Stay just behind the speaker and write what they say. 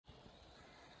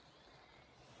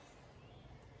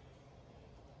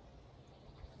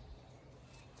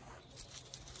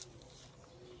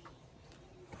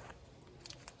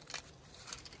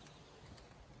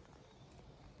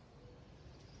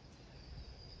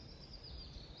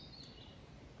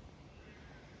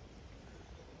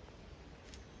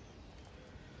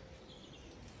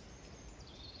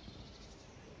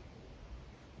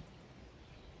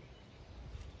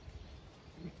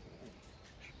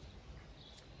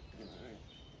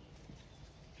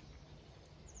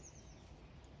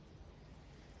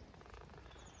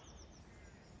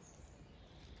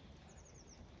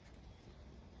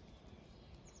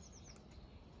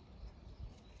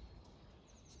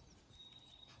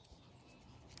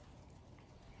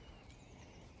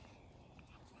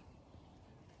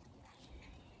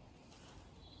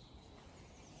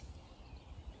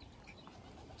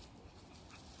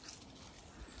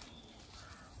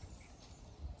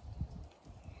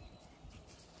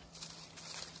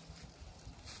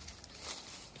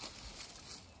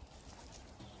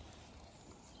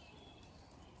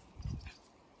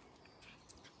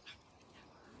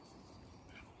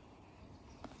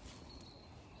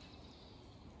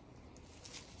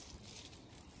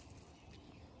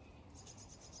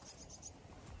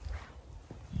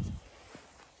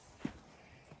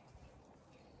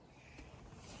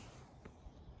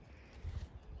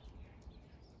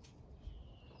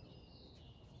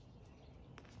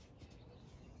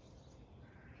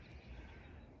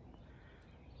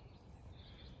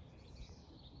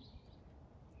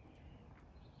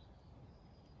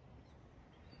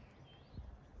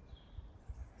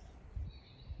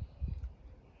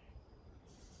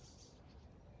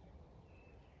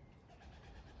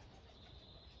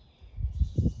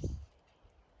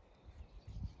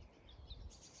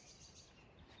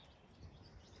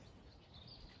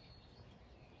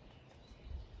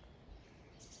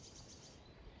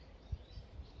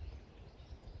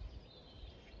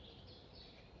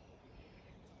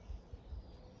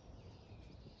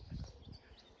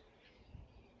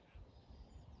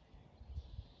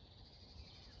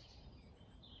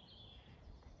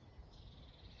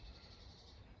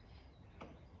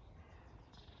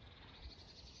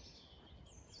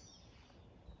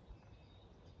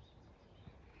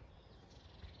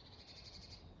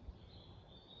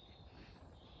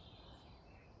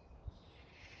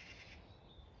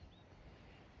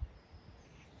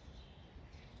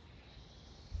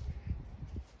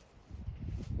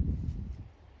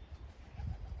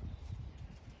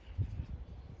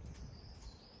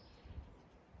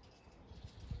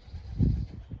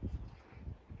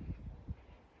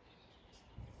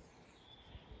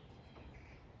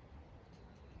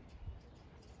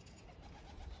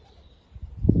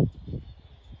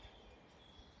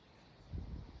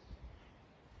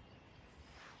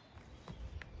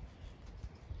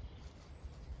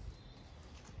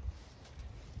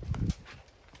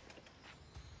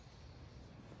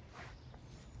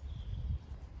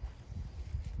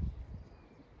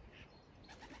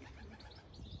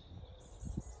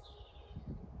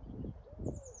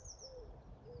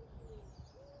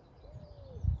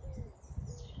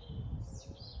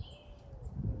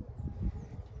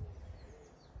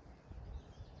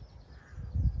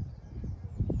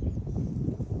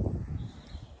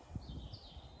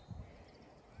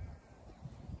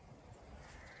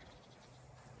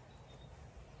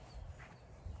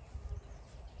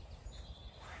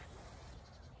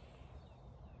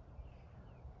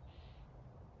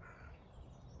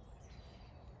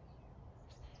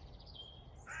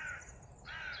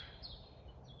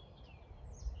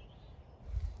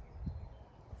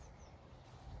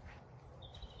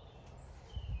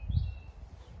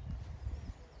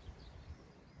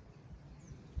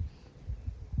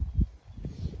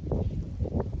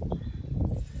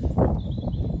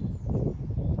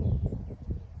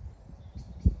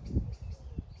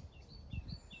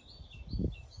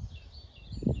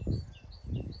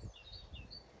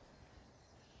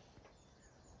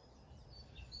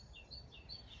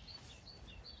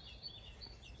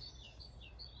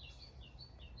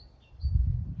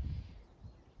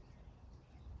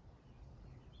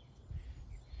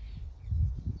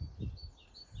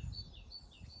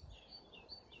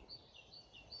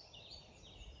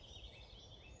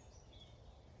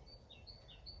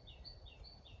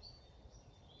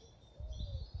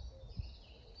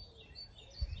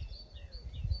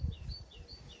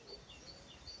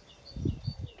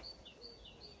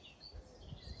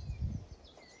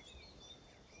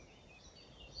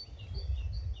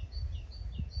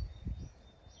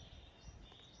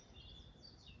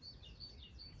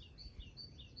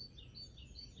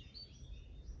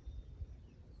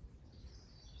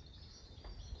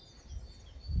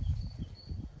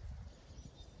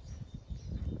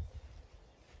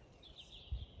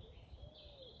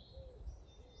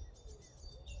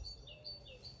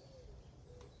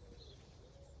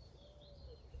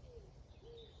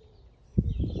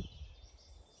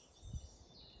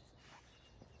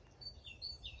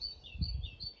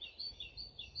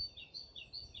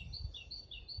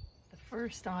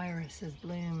first iris has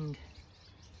bloomed.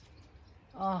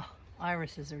 Oh,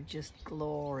 irises are just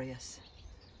glorious.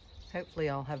 Hopefully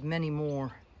I'll have many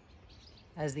more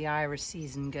as the iris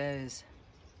season goes.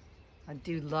 I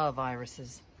do love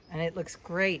irises, and it looks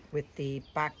great with the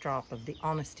backdrop of the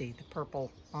honesty, the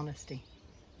purple honesty.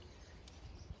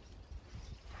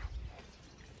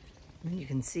 And you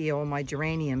can see all my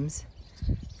geraniums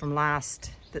from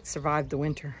last that survived the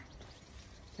winter.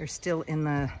 They're still in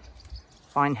the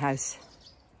vine house.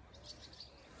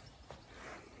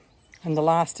 And the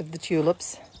last of the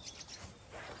tulips,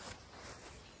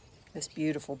 this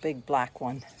beautiful big black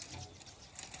one.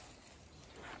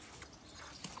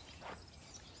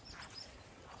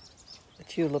 The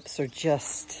tulips are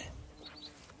just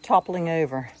toppling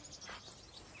over,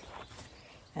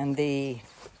 and the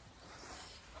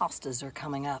hostas are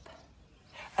coming up.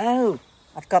 Oh,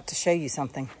 I've got to show you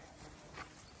something.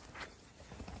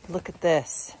 Look at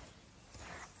this.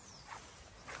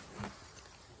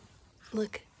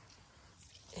 Look,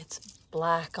 it's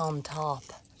black on top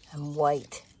and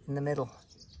white in the middle.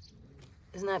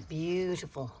 Isn't that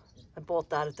beautiful? I bought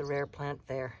that at the Rare Plant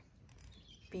Fair.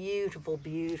 Beautiful,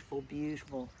 beautiful,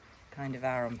 beautiful kind of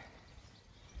arum.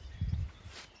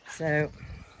 So,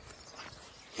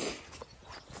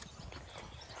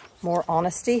 more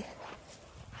honesty.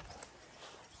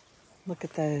 Look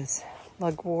at those.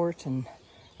 Lugwort, and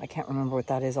I can't remember what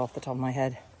that is off the top of my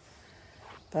head.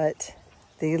 But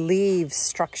the leaf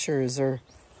structures are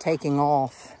taking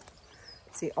off.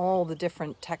 See all the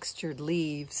different textured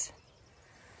leaves.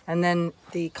 And then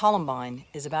the columbine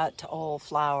is about to all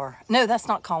flower. No, that's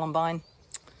not columbine.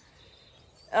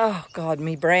 Oh God,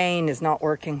 my brain is not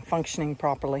functioning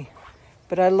properly.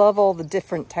 But I love all the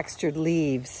different textured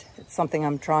leaves. It's something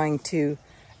I'm trying to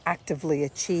actively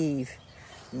achieve.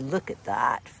 Look at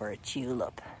that for a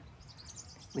tulip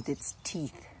with its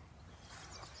teeth.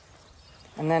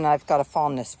 And then I've got a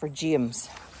fondness for geums.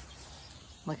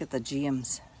 Look at the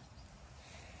geums.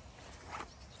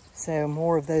 So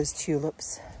more of those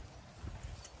tulips.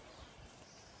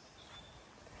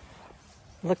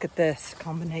 Look at this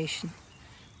combination.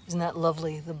 Isn't that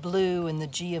lovely? The blue and the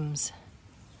geums.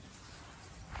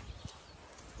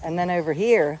 And then over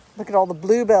here, look at all the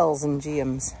bluebells and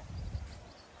geums.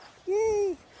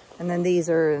 Yay! And then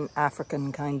these are an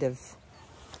African kind of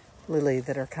lily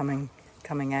that are coming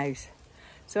out.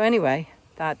 So anyway,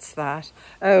 that's that.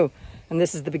 Oh, and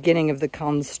this is the beginning of the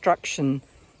construction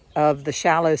of the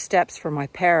shallow steps for my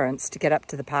parents to get up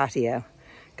to the patio,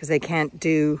 because they can't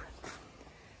do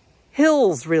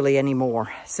hills really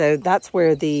anymore. So that's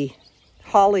where the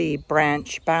holly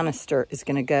branch banister is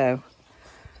going to go.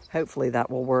 Hopefully that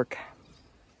will work.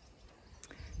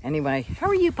 Anyway, how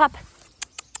are you, pup?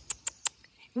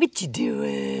 What you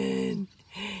doing?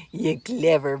 You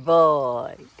clever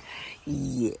boy.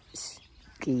 Yes,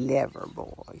 clever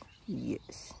boy.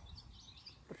 Yes.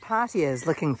 The patio is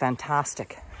looking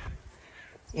fantastic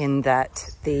in that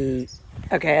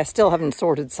okay, I still haven't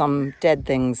sorted some dead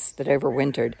things that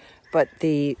overwintered, but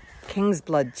the King's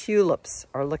Blood tulips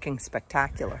are looking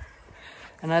spectacular.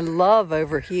 And I love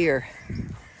over here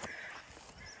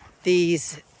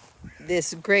this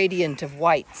gradient of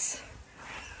whites.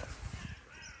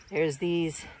 There's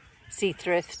these Sea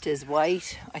Thrift is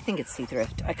white. I think it's Sea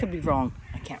Thrift. I could be wrong.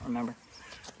 I can't remember.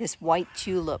 This white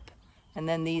tulip, and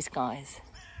then these guys.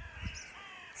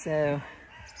 So,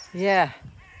 yeah.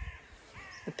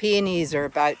 The peonies are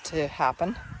about to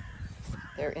happen.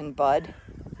 They're in bud.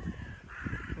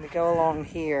 And we go along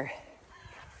here.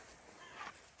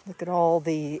 Look at all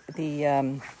the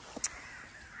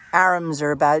arums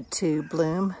are about to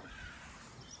bloom.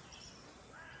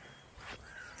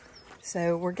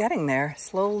 So we're getting there,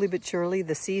 slowly but surely.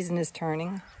 The season is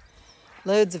turning.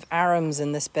 Loads of arums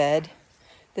in this bed.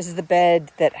 This is the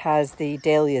bed that has the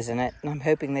dahlias in it, and I'm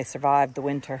hoping they survive the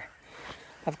winter.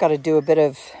 I've got to do a bit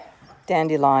of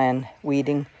dandelion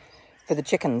weeding for the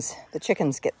chickens. The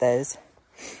chickens get those.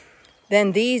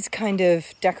 Then these kind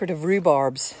of decorative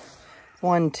rhubarbs,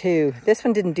 1, 2. This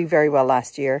one didn't do very well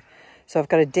last year, so I've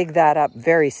got to dig that up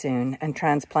very soon and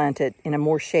transplant it in a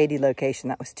more shady location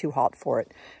that was too hot for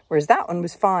it. Whereas that one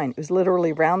was fine. It was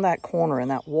literally around that corner, and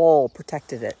that wall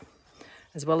protected it,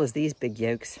 as well as these big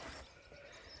yolks.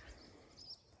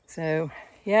 So,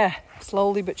 yeah,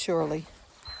 slowly but surely.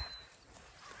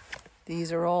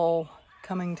 These are all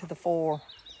coming to the fore.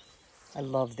 I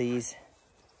love these.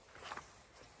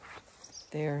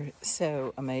 They're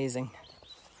so amazing.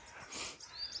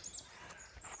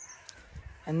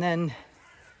 And then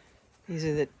these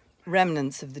are the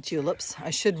remnants of the tulips. I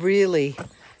should really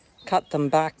cut them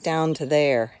back down to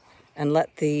there and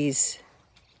let these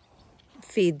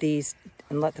feed these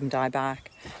and let them die back.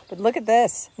 But look at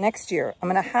this. Next year, I'm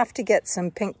going to have to get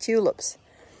some pink tulips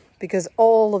because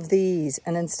all of these,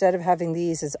 and instead of having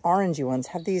these as orangey ones,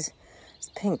 have these as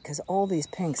pink, because all these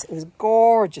pinks, it was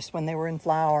gorgeous when they were in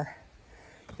flower.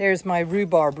 There's my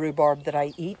rhubarb that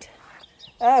I eat.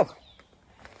 Oh,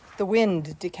 the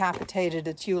wind decapitated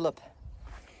a tulip.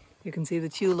 You can see the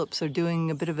tulips are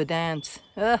doing a bit of a dance.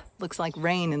 Looks like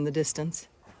rain in the distance.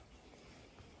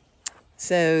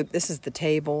 So this is the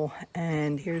table,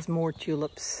 and here's more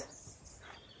tulips.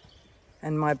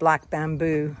 And my black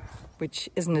bamboo, which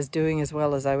isn't doing as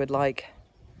well as I would like.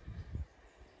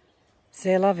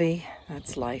 C'est la vie,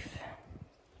 that's life.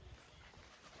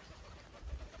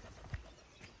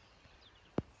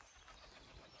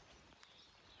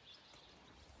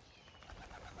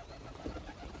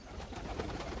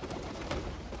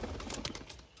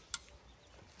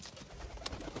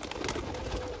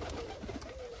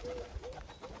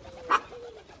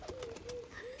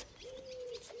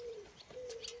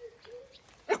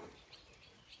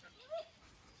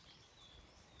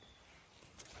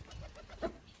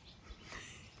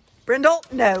 Brindle,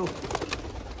 no.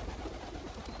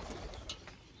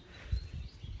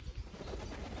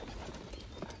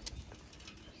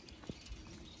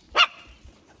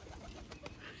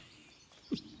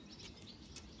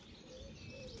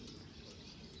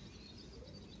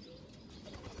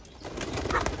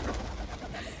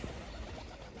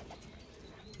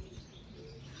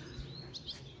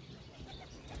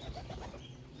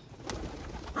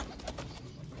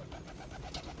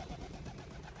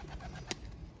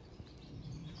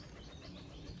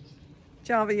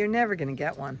 Java, you're never going to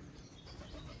get one.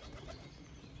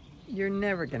 You're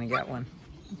never going to get one.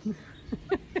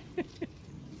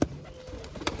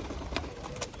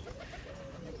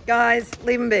 Guys,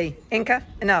 leave them be. Inca,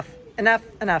 enough. Enough,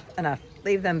 enough, enough.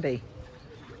 Leave them be.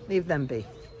 Leave them be.